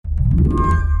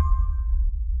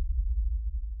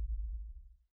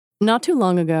Not too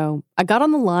long ago, I got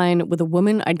on the line with a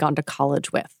woman I'd gone to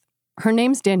college with. Her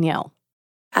name's Danielle.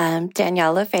 I'm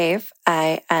Danielle Lefebvre.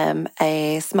 I am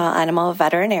a small animal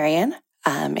veterinarian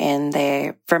in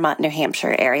the Vermont, New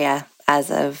Hampshire area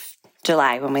as of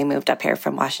July when we moved up here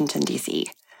from Washington, D.C.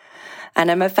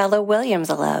 And I'm a fellow Williams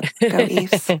alum. Go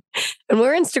Eves. And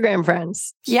we're Instagram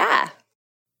friends. Yeah.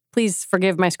 Please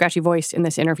forgive my scratchy voice in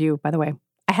this interview, by the way.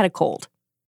 I had a cold.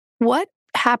 What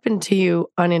happened to you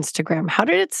on Instagram? How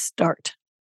did it start?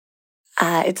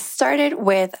 It started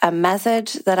with a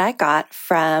message that I got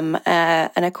from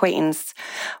an acquaintance.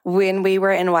 When we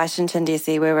were in Washington,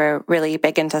 D.C., we were really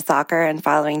big into soccer and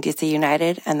following D.C.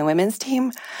 United and the women's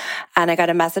team. And I got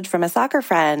a message from a soccer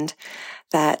friend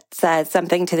that said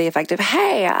something to the effect of,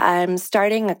 "Hey, I'm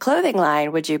starting a clothing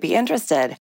line. Would you be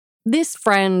interested?" This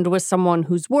friend was someone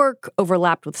whose work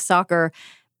overlapped with soccer,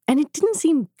 and it didn't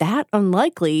seem that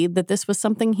unlikely that this was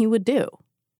something he would do.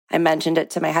 I mentioned it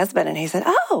to my husband and he said,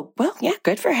 "Oh, well, yeah,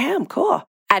 good for him. Cool."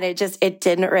 And it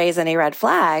didn't raise any red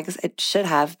flags. It should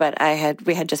have, but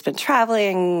we had just been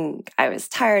traveling. I was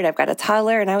tired. I've got a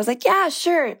toddler. And I was like, "Yeah,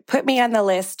 sure. Put me on the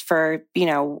list for,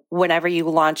 whenever you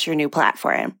launch your new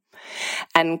platform."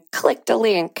 And clicked a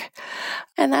link.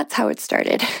 And that's how it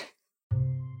started.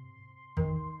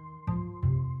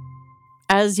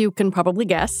 As you can probably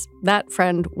guess, that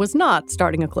friend was not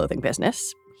starting a clothing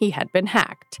business. He had been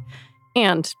hacked.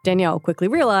 And Danielle quickly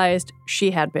realized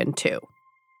she had been too.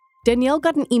 Danielle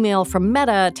got an email from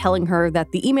Meta telling her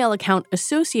that the email account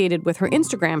associated with her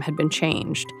Instagram had been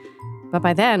changed. But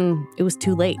by then, it was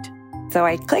too late. So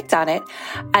I clicked on it,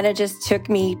 and it just took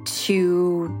me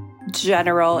to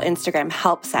general Instagram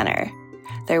help center.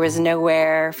 There was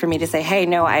nowhere for me to say, "Hey,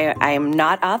 no, I am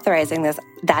not authorizing this.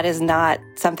 That is not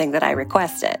something that I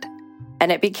requested."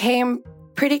 And it became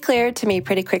pretty clear to me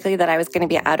pretty quickly that I was going to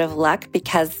be out of luck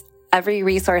because every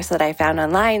resource that I found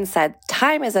online said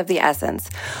time is of the essence.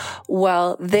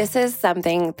 Well, this is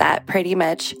something that pretty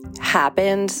much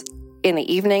happened in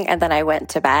the evening, and then I went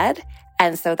to bed.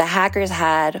 And so the hackers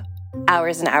had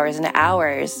hours and hours and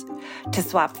hours to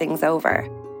swap things over.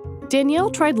 Danielle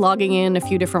tried logging in a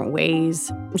few different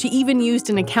ways. She even used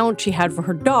an account she had for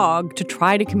her dog to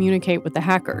try to communicate with the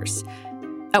hackers.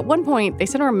 At one point, they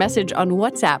sent her a message on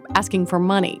WhatsApp asking for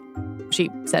money. She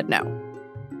said no.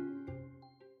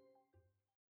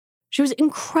 She was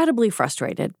incredibly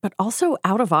frustrated, but also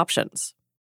out of options.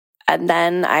 And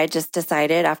then I just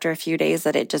decided after a few days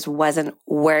that it just wasn't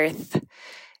worth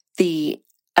the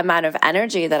amount of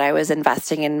energy that I was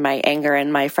investing in my anger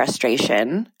and my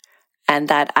frustration, and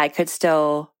that I could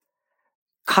still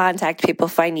contact people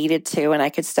if I needed to, and I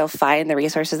could still find the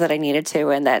resources that I needed to,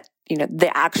 and that, the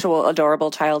actual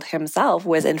adorable child himself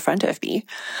was in front of me.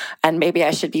 And maybe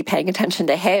I should be paying attention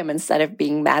to him instead of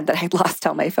being mad that I'd lost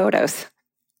all my photos.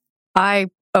 I,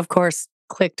 of course,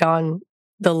 clicked on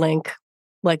the link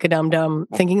like a dum-dum,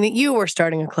 thinking that you were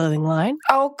starting a clothing line.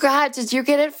 Oh, God, did you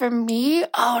get it from me?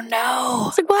 Oh, no.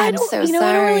 It's like, well, I'm so sorry.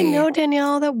 I don't really know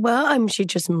Danielle that well. She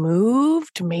just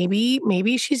moved.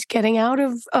 Maybe she's getting out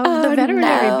of the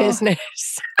veterinary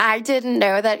business. I didn't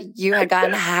know that you had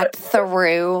gotten hacked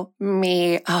through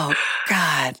me. Oh,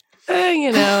 God.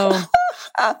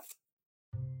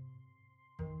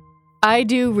 I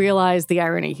do realize the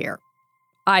irony here.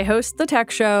 I host the tech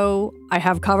show, I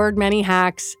have covered many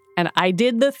hacks, and I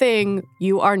did the thing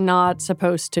you are not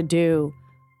supposed to do.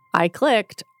 I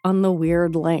clicked on the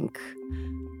weird link.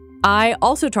 I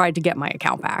also tried to get my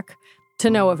account back, to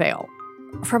no avail.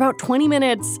 For about 20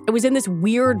 minutes, I was in this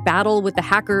weird battle with the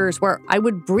hackers where I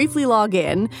would briefly log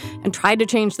in and try to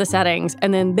change the settings,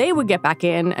 and then they would get back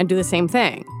in and do the same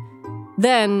thing.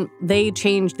 Then they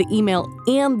changed the email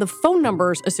and the phone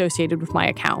numbers associated with my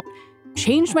account,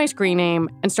 changed my screen name,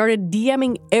 and started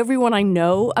DMing everyone I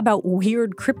know about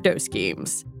weird crypto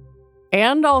schemes.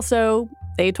 And also,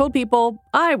 they told people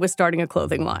I was starting a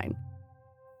clothing line.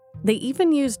 They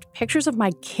even used pictures of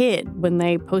my kid when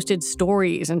they posted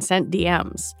stories and sent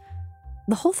DMs.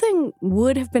 The whole thing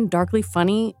would have been darkly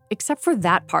funny, except for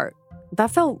that part.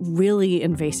 That felt really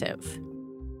invasive.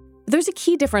 There's a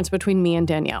key difference between me and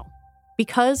Danielle.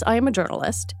 Because I am a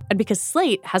journalist, and because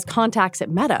Slate has contacts at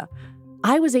Meta,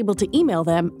 I was able to email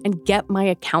them and get my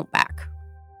account back.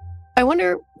 I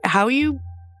wonder how you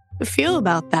feel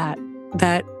about that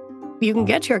you can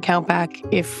get your account back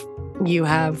if you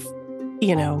have,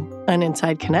 an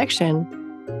inside connection,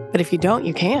 but if you don't,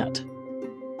 you can't.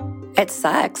 It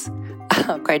sucks,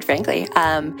 quite frankly,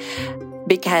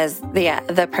 because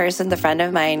the friend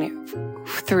of mine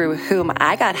through whom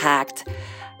I got hacked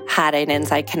had an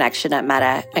inside connection at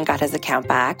Meta and got his account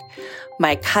back.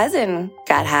 My cousin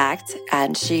got hacked,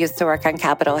 and she used to work on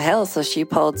Capitol Hill, so she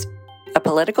pulled a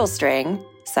political string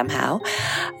somehow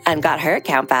and got her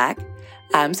account back.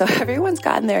 So everyone's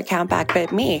gotten their account back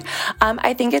but me.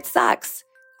 I think it sucks.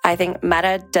 I think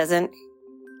Meta doesn't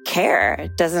care.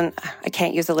 I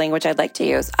can't use the language I'd like to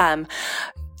use.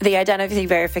 The identity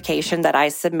verification that I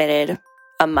submitted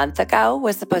a month ago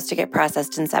was supposed to get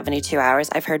processed in 72 hours.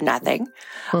 I've heard nothing.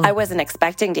 I wasn't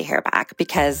expecting to hear back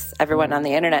because everyone on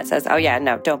the internet says, oh yeah,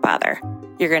 no, don't bother.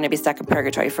 You're going to be stuck in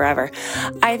purgatory forever.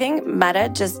 I think Meta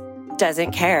just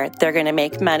doesn't care. They're going to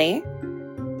make money.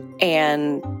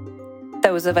 And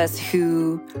those of us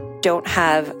who don't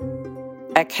have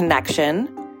a connection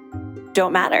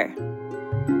don't matter.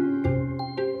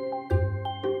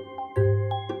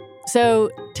 So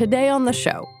today on the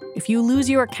show, if you lose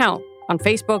your account on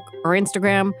Facebook or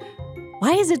Instagram,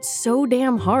 why is it so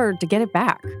damn hard to get it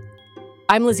back?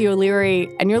 I'm Lizzie O'Leary,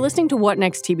 and you're listening to What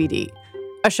Next TBD,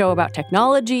 a show about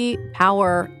technology,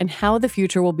 power, and how the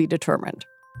future will be determined.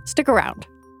 Stick around.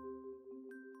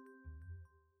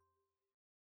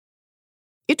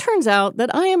 It turns out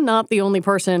that I am not the only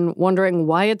person wondering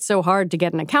why it's so hard to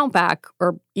get an account back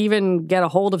or even get a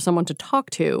hold of someone to talk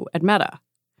to at Meta.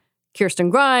 Kirsten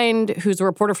Grind, who's a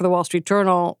reporter for the Wall Street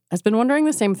Journal, has been wondering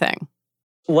the same thing.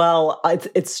 Well,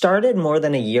 it started more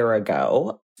than a year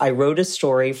ago. I wrote a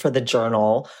story for the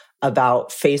Journal about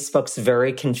Facebook's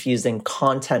very confusing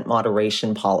content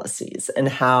moderation policies and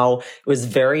how it was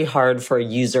very hard for a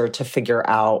user to figure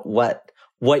out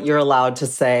what you're allowed to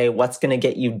say, what's going to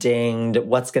get you dinged,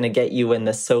 what's going to get you in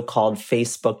the so-called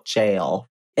Facebook jail.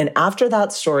 And after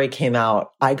that story came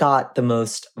out, I got the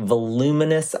most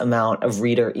voluminous amount of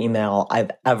reader email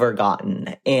I've ever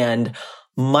gotten. And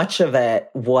much of it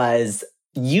was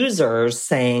users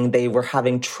saying they were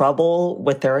having trouble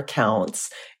with their accounts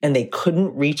and they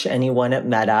couldn't reach anyone at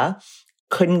Meta,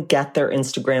 couldn't get their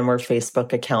Instagram or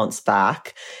Facebook accounts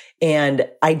back. And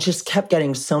I just kept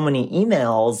getting so many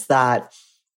emails that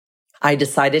I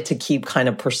decided to keep kind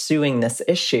of pursuing this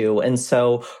issue. And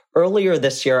so earlier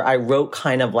this year, I wrote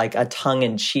kind of like a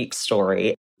tongue-in-cheek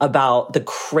story about the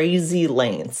crazy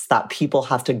lengths that people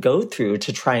have to go through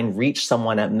to try and reach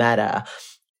someone at Meta.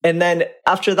 And then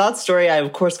after that story, I,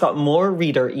 of course, got more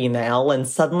reader email. And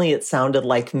suddenly it sounded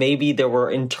like maybe there were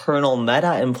internal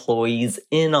Meta employees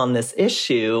in on this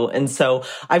issue. And so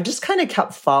I've just kind of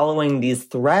kept following these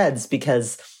threads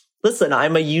because, listen,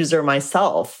 I'm a user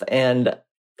myself and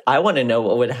I want to know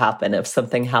what would happen if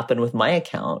something happened with my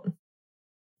account.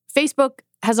 Facebook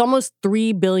has almost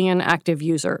 3 billion active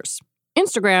users.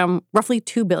 Instagram, roughly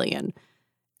 2 billion.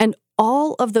 And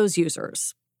all of those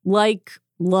users like,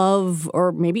 love,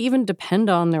 or maybe even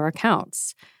depend on their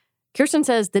accounts. Kirsten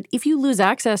says that if you lose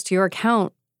access to your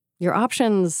account, your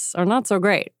options are not so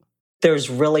great. There's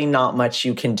really not much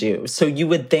you can do. So you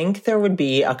would think there would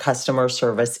be a customer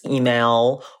service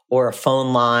email or a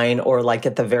phone line or like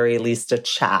at the very least a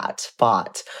chat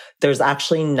bot. There's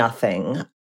actually nothing.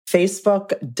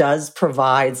 Facebook does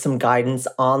provide some guidance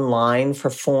online for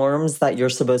forms that you're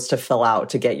supposed to fill out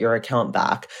to get your account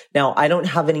back. Now, I don't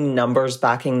have any numbers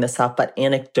backing this up, but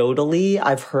anecdotally,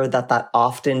 I've heard that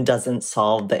often doesn't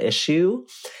solve the issue.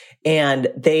 And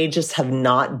they just have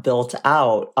not built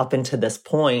out, up until this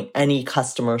point, any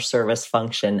customer service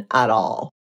function at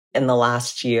all. In the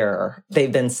last year,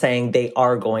 they've been saying they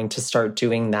are going to start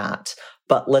doing that.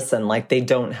 But listen, like they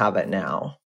don't have it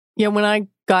now. Yeah, when I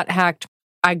got hacked,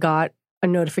 I got a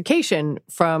notification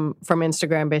from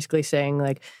Instagram basically saying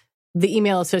like, the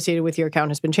email associated with your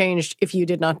account has been changed. If you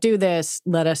did not do this,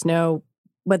 let us know.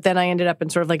 But then I ended up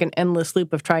in sort of like an endless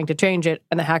loop of trying to change it,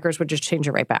 and the hackers would just change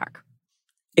it right back.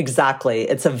 Exactly.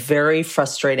 It's a very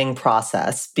frustrating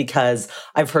process because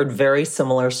I've heard very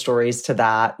similar stories to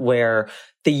that where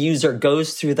the user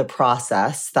goes through the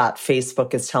process that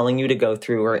Facebook is telling you to go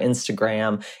through or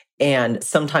Instagram, and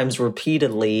sometimes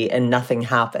repeatedly, and nothing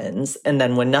happens. And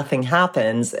then when nothing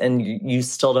happens and you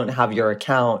still don't have your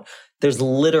account, there's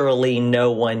literally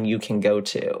no one you can go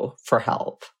to for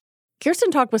help.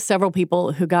 Kirsten talked with several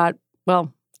people who got,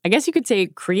 well, I guess you could say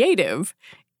creative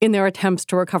in their attempts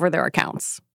to recover their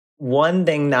accounts. One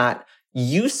thing that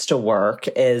used to work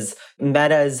is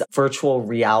Meta's virtual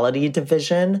reality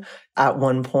division at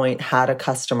one point had a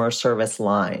customer service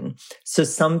line. So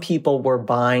some people were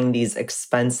buying these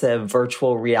expensive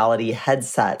virtual reality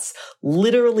headsets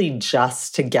literally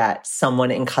just to get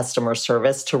someone in customer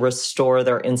service to restore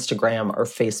their Instagram or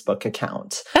Facebook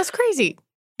account. That's crazy.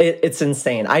 It's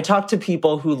insane. I talked to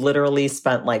people who literally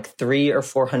spent like $300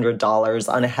 or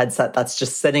 $400 on a headset that's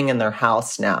just sitting in their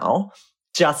house now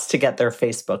just to get their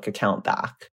Facebook account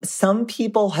back. Some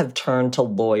people have turned to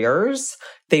lawyers.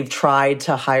 They've tried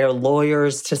to hire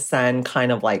lawyers to send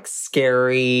kind of like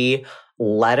scary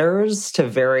letters to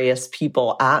various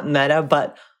people at Meta,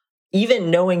 but even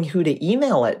knowing who to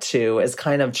email it to is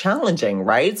kind of challenging,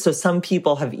 right? So some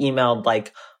people have emailed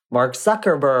like Mark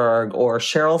Zuckerberg or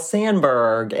Sheryl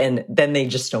Sandberg, and then they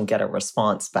just don't get a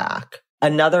response back.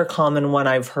 Another common one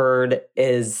I've heard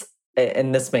is,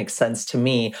 and this makes sense to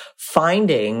me,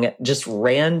 finding just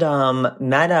random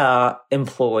Meta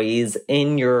employees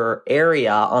in your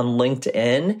area on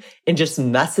LinkedIn and just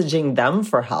messaging them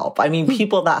for help. I mean,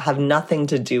 people that have nothing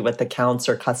to do with accounts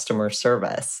or customer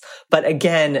service. But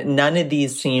again, none of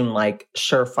these seem like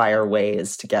surefire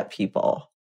ways to get people.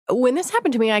 When this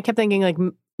happened to me, I kept thinking like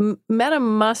Meta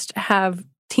must have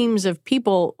teams of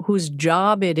people whose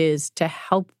job it is to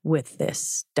help with this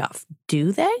stuff.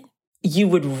 Do they? You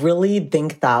would really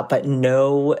think that, but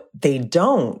no, they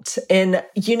don't. And,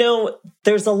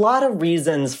 there's a lot of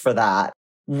reasons for that.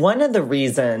 One of the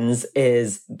reasons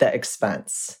is the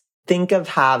expense. Think of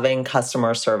having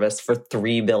customer service for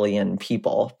 3 billion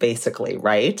people, basically,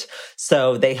 right?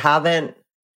 So they haven't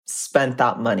spent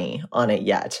that money on it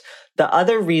yet. The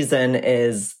other reason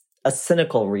is a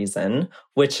cynical reason,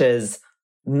 which is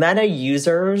Meta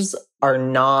users are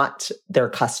not their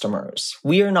customers.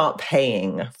 We are not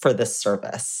paying for this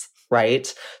service,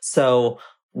 right? So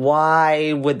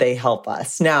why would they help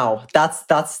us? Now, that's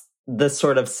the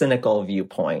sort of cynical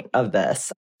viewpoint of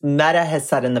this. Meta has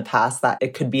said in the past that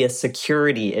it could be a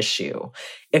security issue.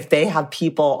 If they have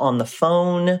people on the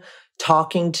phone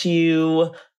talking to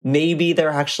you, maybe they're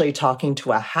actually talking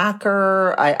to a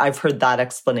hacker. I've heard that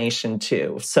explanation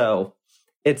too. So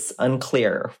it's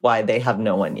unclear why they have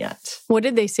no one yet. What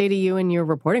did they say to you in your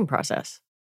reporting process?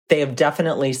 They have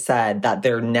definitely said that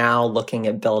they're now looking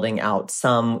at building out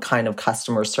some kind of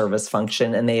customer service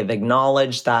function, and they have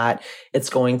acknowledged that it's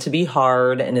going to be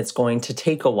hard and it's going to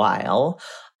take a while.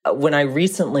 When I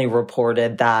recently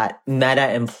reported that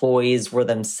Meta employees were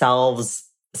themselves,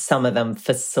 some of them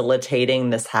facilitating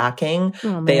this hacking,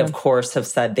 they of course have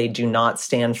said they do not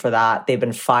stand for that. They've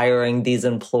been firing these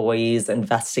employees,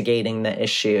 investigating the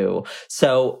issue.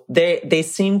 So they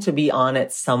seem to be on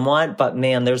it somewhat, but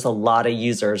man, there's a lot of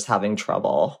users having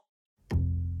trouble.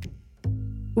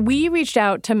 We reached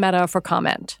out to Meta for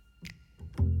comment.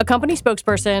 A company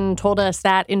spokesperson told us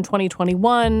that in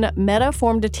 2021, Meta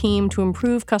formed a team to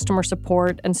improve customer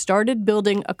support and started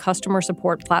building a customer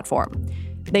support platform.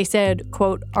 They said,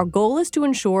 quote, "Our goal is to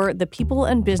ensure the people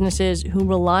and businesses who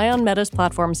rely on Meta's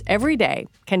platforms every day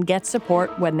can get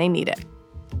support when they need it."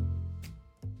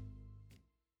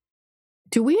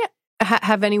 Do we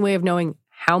have any way of knowing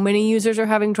how many users are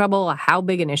having trouble, how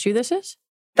big an issue this is?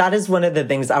 That is one of the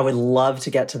things I would love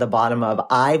to get to the bottom of.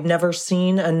 I've never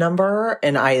seen a number,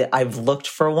 and I've looked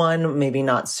for one, maybe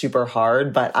not super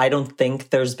hard, but I don't think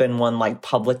there's been one like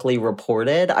publicly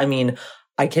reported. I mean,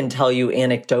 I can tell you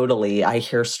anecdotally, I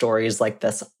hear stories like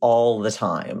this all the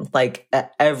time. Like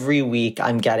every week,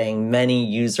 I'm getting many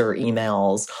user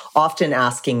emails, often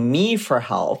asking me for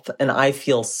help. And I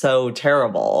feel so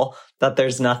terrible that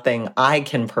there's nothing I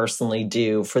can personally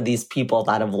do for these people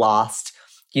that have lost,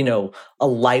 a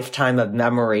lifetime of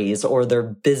memories or their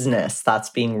business that's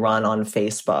being run on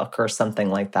Facebook or something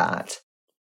like that.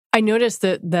 I noticed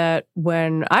that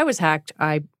when I was hacked,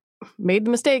 I made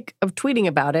the mistake of tweeting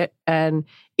about it, and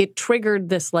it triggered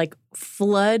this like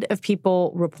flood of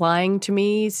people replying to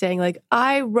me saying like,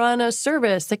 "I run a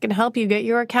service that can help you get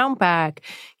your account back.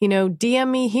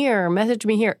 DM me here, message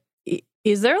me here."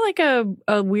 Is there like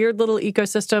a weird little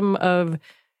ecosystem of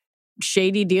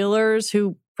shady dealers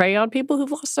who prey on people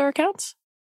who've lost their accounts?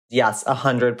 Yes,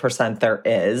 100% there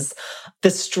is. The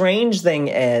strange thing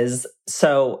is,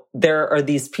 so there are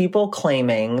these people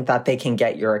claiming that they can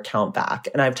get your account back.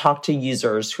 And I've talked to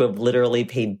users who have literally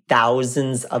paid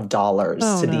thousands of dollars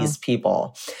to these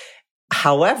people.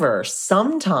 However,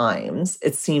 sometimes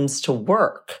it seems to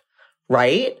work,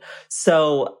 right?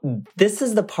 So this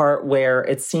is the part where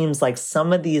it seems like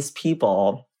some of these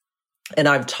people, and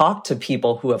I've talked to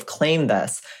people who have claimed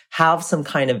this, have some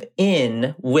kind of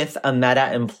in with a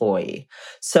Meta employee.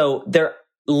 So there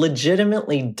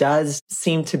legitimately does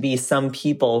seem to be some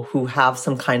people who have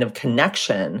some kind of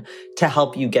connection to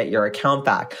help you get your account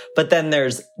back. But then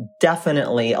there's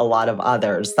definitely a lot of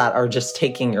others that are just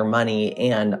taking your money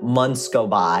and months go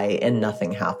by and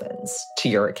nothing happens to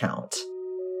your account.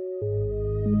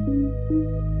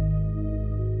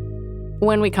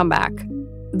 When we come back,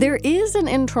 there is an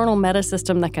internal Meta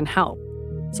system that can help,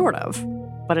 sort of,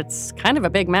 but it's kind of a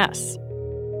big mess.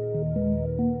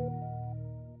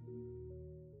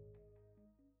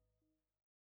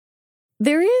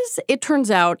 There is, it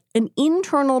turns out, an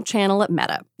internal channel at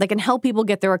Meta that can help people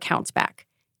get their accounts back.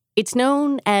 It's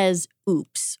known as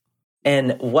Oops.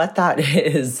 And what that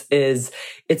is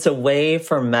it's a way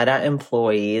for Meta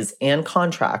employees and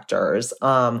contractors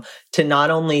to not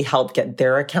only help get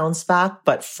their accounts back,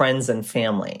 but friends and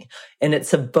family. And it's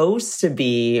supposed to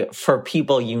be for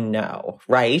people you know,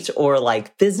 right? Or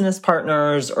like business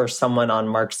partners or someone on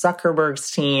Mark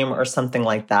Zuckerberg's team or something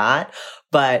like that.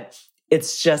 But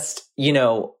it's just,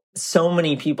 so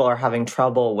many people are having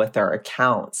trouble with their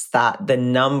accounts that the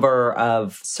number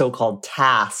of so-called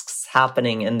tasks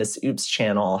happening in this Oops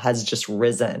channel has just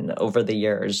risen over the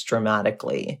years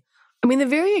dramatically. I mean, the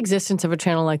very existence of a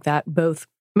channel like that both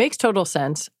makes total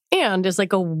sense and is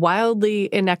like a wildly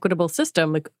inequitable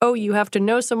system. Like, oh, you have to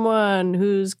know someone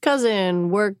whose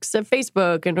cousin works at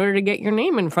Facebook in order to get your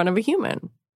name in front of a human.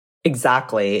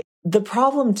 Exactly. The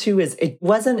problem, too, is it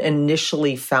wasn't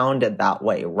initially founded that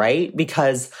way, right?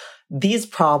 Because these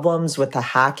problems with the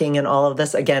hacking and all of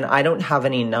this, again, I don't have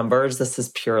any numbers. This is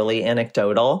purely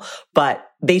anecdotal, but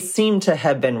they seem to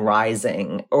have been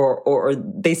rising or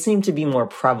they seem to be more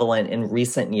prevalent in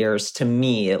recent years, to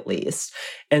me at least.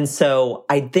 And so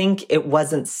I think it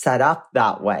wasn't set up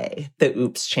that way, the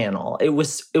Oops channel. It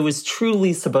was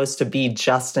truly supposed to be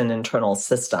just an internal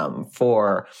system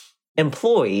for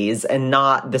employees and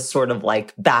not this sort of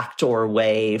like backdoor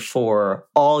way for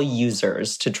all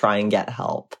users to try and get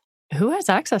help. Who has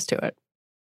access to it?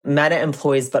 Meta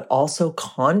employees, but also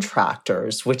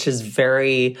contractors, which is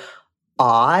very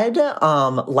odd.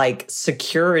 Like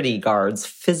security guards,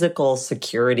 physical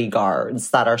security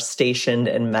guards that are stationed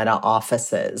in Meta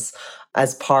offices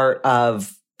as part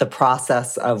of the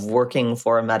process of working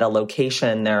for a Meta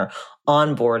location. They're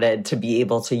onboarded to be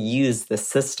able to use the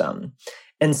system.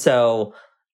 And so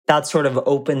that sort of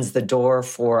opens the door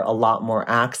for a lot more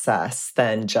access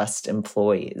than just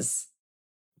employees.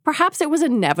 Perhaps it was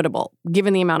inevitable,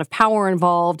 given the amount of power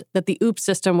involved, that the Oops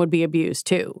system would be abused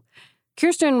too.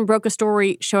 Kirsten broke a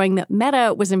story showing that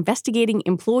Meta was investigating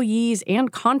employees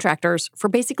and contractors for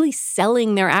basically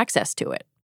selling their access to it.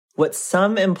 What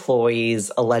some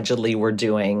employees allegedly were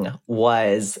doing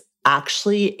was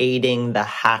actually aiding the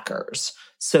hackers.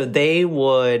 So they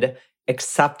would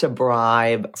accept a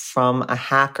bribe from a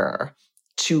hacker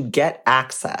to get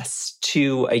access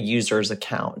to a user's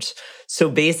account. So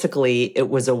basically, it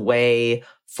was a way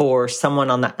for someone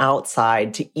on the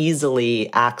outside to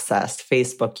easily access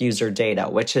Facebook user data,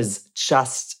 which is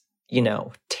just,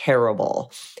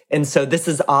 terrible. And so this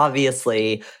is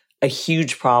obviously a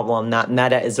huge problem that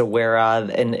Meta is aware of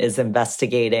and is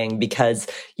investigating, because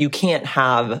you can't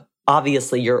have,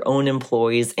 obviously, your own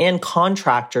employees and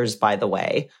contractors, by the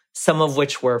way, some of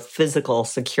which were physical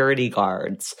security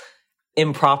guards,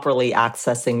 improperly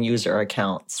accessing user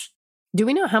accounts. Do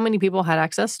we know how many people had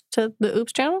access to the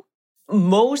Oops channel?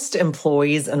 Most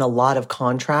employees and a lot of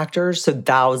contractors, so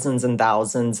thousands and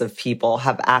thousands of people,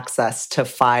 have access to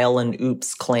file an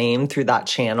Oops claim through that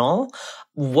channel.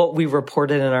 What we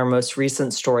reported in our most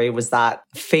recent story was that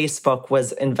Facebook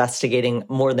was investigating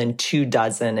more than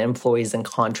 24 employees and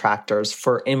contractors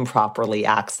for improperly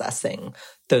accessing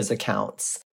those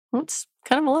accounts. That's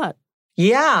kind of a lot.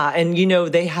 Yeah. And,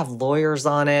 they have lawyers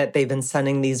on it. They've been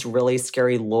sending these really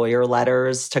scary lawyer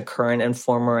letters to current and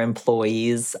former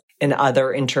employees and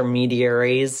other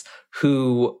intermediaries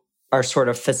who are sort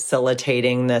of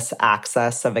facilitating this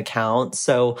access of accounts.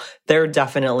 So they're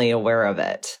definitely aware of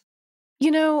it.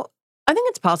 I think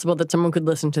it's possible that someone could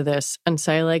listen to this and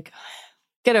say, like,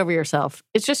 get over yourself.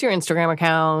 It's just your Instagram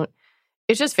account.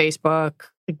 It's just Facebook.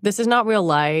 This is not real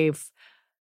life.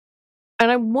 And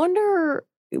I wonder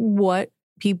what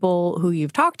people who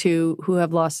you've talked to who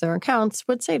have lost their accounts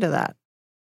would say to that.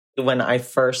 When I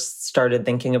first started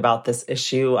thinking about this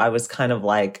issue, I was kind of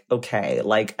like, okay,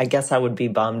 I guess I would be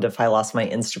bummed if I lost my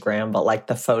Instagram, but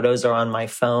the photos are on my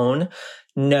phone.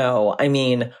 No, I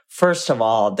mean, first of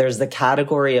all, there's the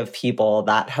category of people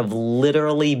that have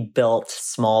literally built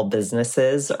small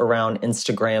businesses around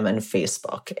Instagram and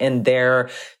Facebook, and their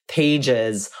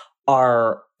pages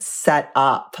are set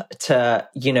up to,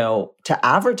 to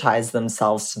advertise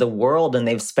themselves to the world. And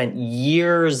they've spent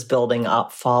years building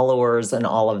up followers and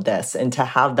all of this. And to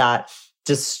have that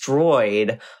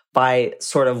destroyed by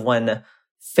sort of one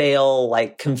fail,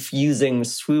 confusing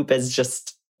swoop is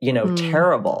just,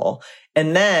 terrible.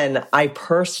 And then I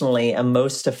personally am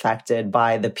most affected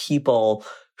by the people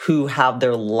who have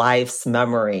their life's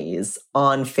memories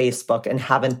on Facebook and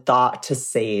haven't thought to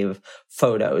save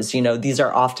photos. These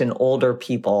are often older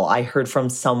people. I heard from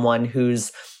someone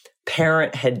whose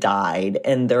parent had died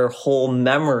and their whole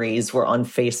memories were on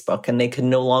Facebook and they could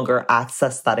no longer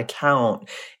access that account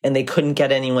and they couldn't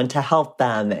get anyone to help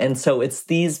them. And so it's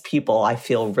these people I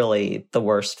feel really the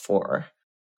worst for.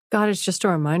 God, it's just a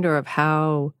reminder of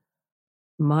how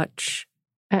much,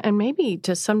 and maybe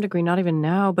to some degree, not even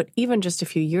now, but even just a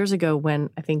few years ago when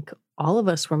I think all of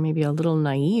us were maybe a little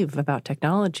naive about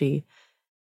technology,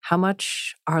 how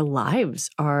much our lives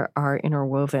are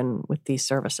interwoven with these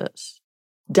services.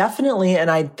 Definitely. And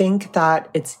I think that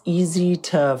it's easy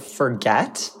to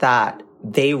forget that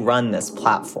they run this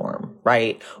platform,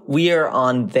 right? We are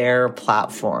on their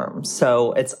platform.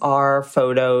 So it's our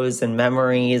photos and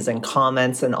memories and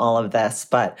comments and all of this.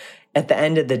 But at the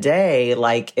end of the day,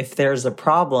 like if there's a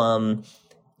problem,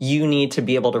 you need to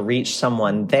be able to reach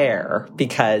someone there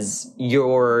because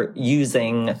you're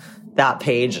using that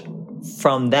page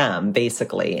from them,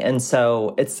 basically. And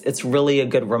so it's really a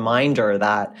good reminder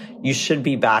that you should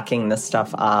be backing this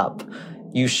stuff up.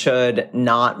 You should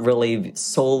not really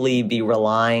solely be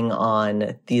relying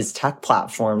on these tech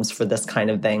platforms for this kind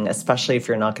of thing, especially if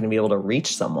you're not going to be able to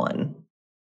reach someone.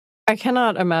 I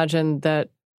cannot imagine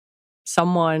that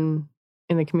someone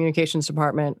in the communications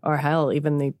department, or hell,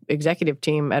 even the executive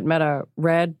team at Meta,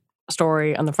 read a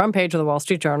story on the front page of the Wall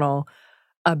Street Journal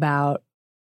about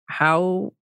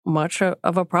how much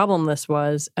of a problem this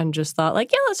was and just thought,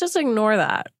 like, yeah, let's just ignore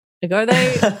that. Like, are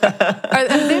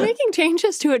they making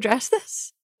changes to address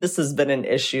this? This has been an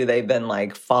issue they've been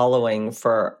like following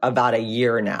for about a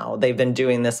year now. They've been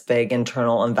doing this big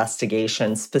internal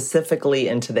investigation specifically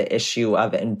into the issue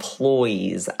of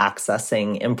employees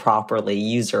accessing improperly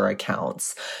user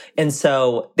accounts. And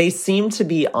so they seem to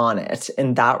be on it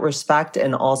in that respect.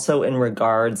 And also in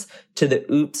regards to the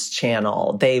Oops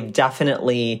channel, they've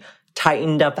definitely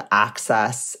tightened up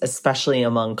access, especially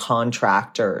among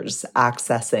contractors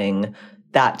accessing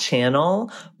that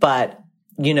channel. But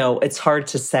you know, it's hard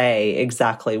to say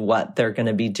exactly what they're going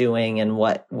to be doing and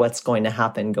what's going to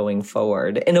happen going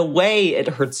forward. In a way, it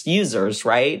hurts users,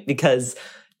 right? Because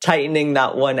tightening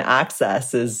that one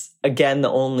access is, again,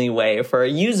 the only way for a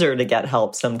user to get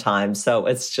help sometimes. So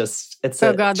it's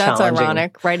oh God, that's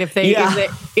ironic, right? If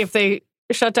they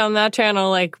shut down that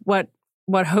channel, like what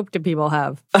hope do people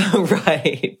have?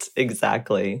 Right,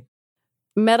 exactly.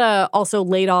 Meta also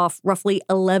laid off roughly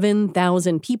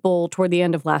 11,000 people toward the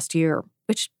end of last year,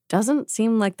 which doesn't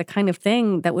seem like the kind of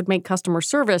thing that would make customer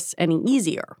service any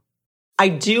easier. I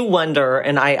do wonder,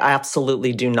 and I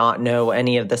absolutely do not know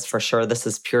any of this for sure. This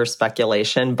is pure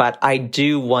speculation, but I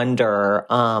do wonder,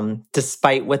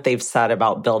 despite what they've said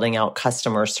about building out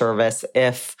customer service,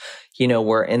 if, you know,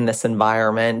 we're in this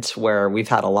environment where we've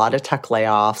had a lot of tech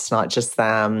layoffs, not just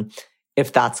them,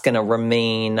 if that's going to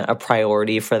remain a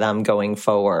priority for them going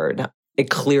forward. It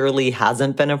clearly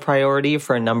hasn't been a priority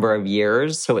for a number of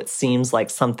years. So it seems like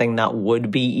something that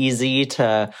would be easy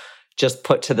to just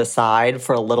put to the side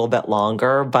for a little bit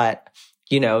longer. But,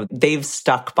 you know, they've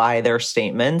stuck by their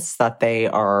statements that they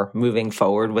are moving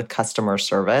forward with customer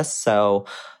service. So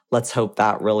let's hope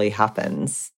that really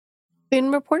happens.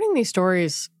 In reporting these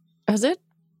stories, has it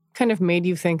kind of made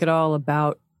you think at all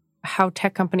about how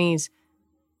tech companies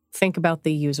think about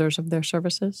the users of their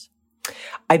services?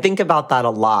 I think about that a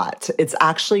lot. It's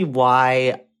actually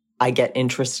why I get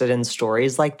interested in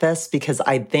stories like this, because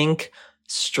I think,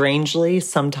 strangely,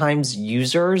 sometimes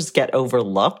users get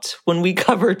overlooked when we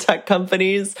cover tech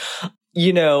companies.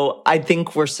 You know, I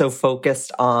think we're so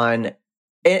focused on,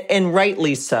 and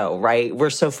rightly so, right?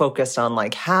 We're so focused on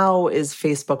like, how is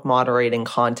Facebook moderating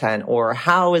content, or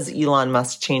how is Elon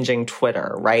Musk changing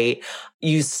Twitter, right?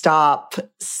 You stop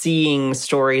seeing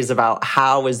stories about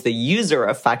how is the user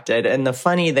affected. And the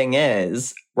funny thing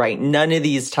is, right, none of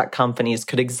these tech companies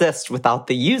could exist without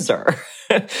the user.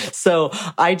 So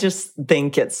I just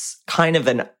think it's kind of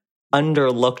an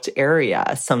underlooked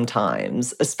area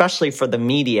sometimes, especially for the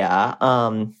media.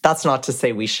 That's not to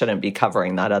say we shouldn't be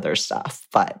covering that other stuff,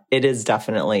 but it is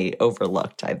definitely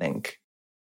overlooked, I think.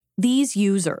 These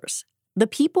users, the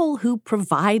people who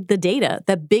provide the data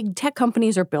that big tech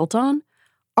companies are built on,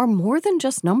 are more than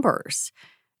just numbers.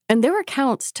 And their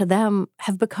accounts to them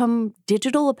have become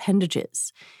digital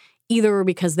appendages, either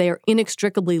because they are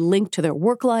inextricably linked to their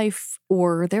work life,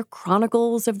 or their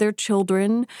chronicles of their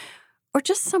children, or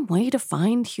just some way to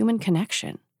find human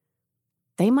connection.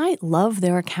 They might love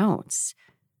their accounts,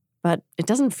 but it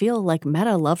doesn't feel like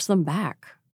Meta loves them back.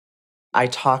 I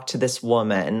talked to this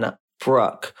woman,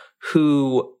 Brooke,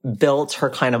 who built her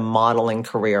kind of modeling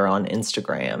career on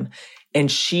Instagram. And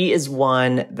she is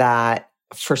one that,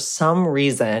 for some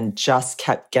reason, just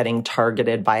kept getting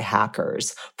targeted by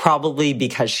hackers, probably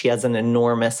because she has an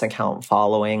enormous account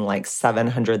following, like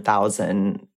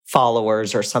 700,000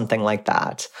 followers or something like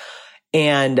that.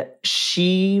 And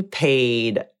she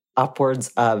paid upwards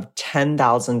of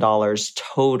 $10,000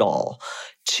 total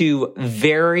to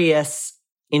various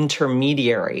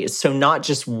intermediaries. So not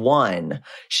just one.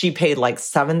 She paid like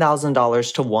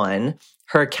 $7,000 to one.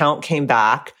 Her account came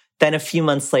back. Then a few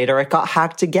months later, it got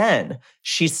hacked again.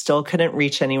 She still couldn't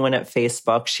reach anyone at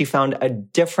Facebook. She found a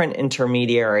different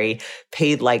intermediary,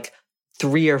 paid like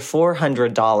 $300 or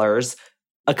 $400.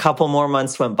 A couple more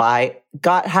months went by,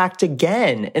 got hacked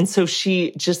again. And so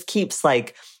she just keeps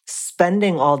like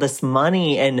spending all this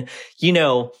money. And, you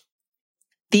know,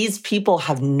 these people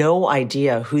have no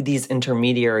idea who these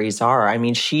intermediaries are. I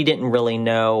mean, she didn't really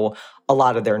know a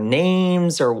lot of their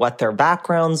names or what their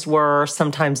backgrounds were.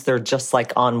 Sometimes they're just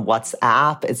like on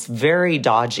WhatsApp. It's very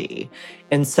dodgy.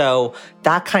 And so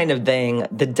that kind of thing,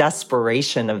 the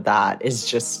desperation of that is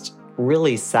just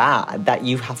really sad that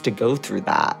you have to go through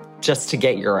that just to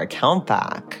get your account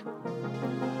back.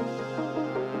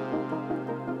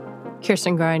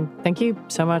 Kirsten Grind, thank you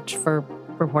so much for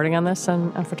reporting on this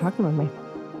and for talking with me.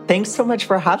 Thanks so much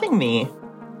for having me.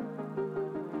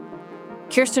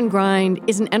 Kirsten Grind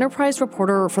is an enterprise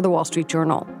reporter for The Wall Street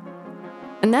Journal.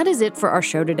 And that is it for our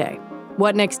show today.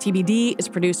 What Next TBD is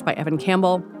produced by Evan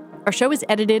Campbell. Our show is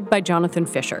edited by Jonathan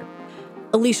Fisher.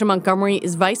 Alicia Montgomery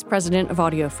is vice president of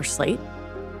audio for Slate.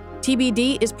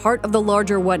 TBD is part of the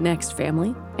larger What Next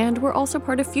family, and we're also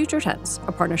part of Future Tense,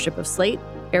 a partnership of Slate,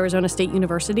 Arizona State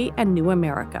University, and New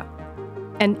America.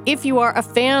 And if you are a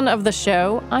fan of the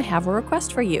show, I have a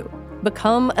request for you.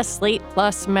 Become a Slate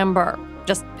Plus member.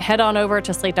 Just head on over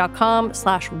to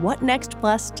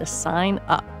slate.com/whatnextplus to sign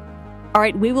up. All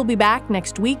right, we will be back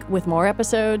next week with more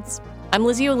episodes. I'm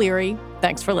Lizzie O'Leary.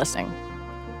 Thanks for listening.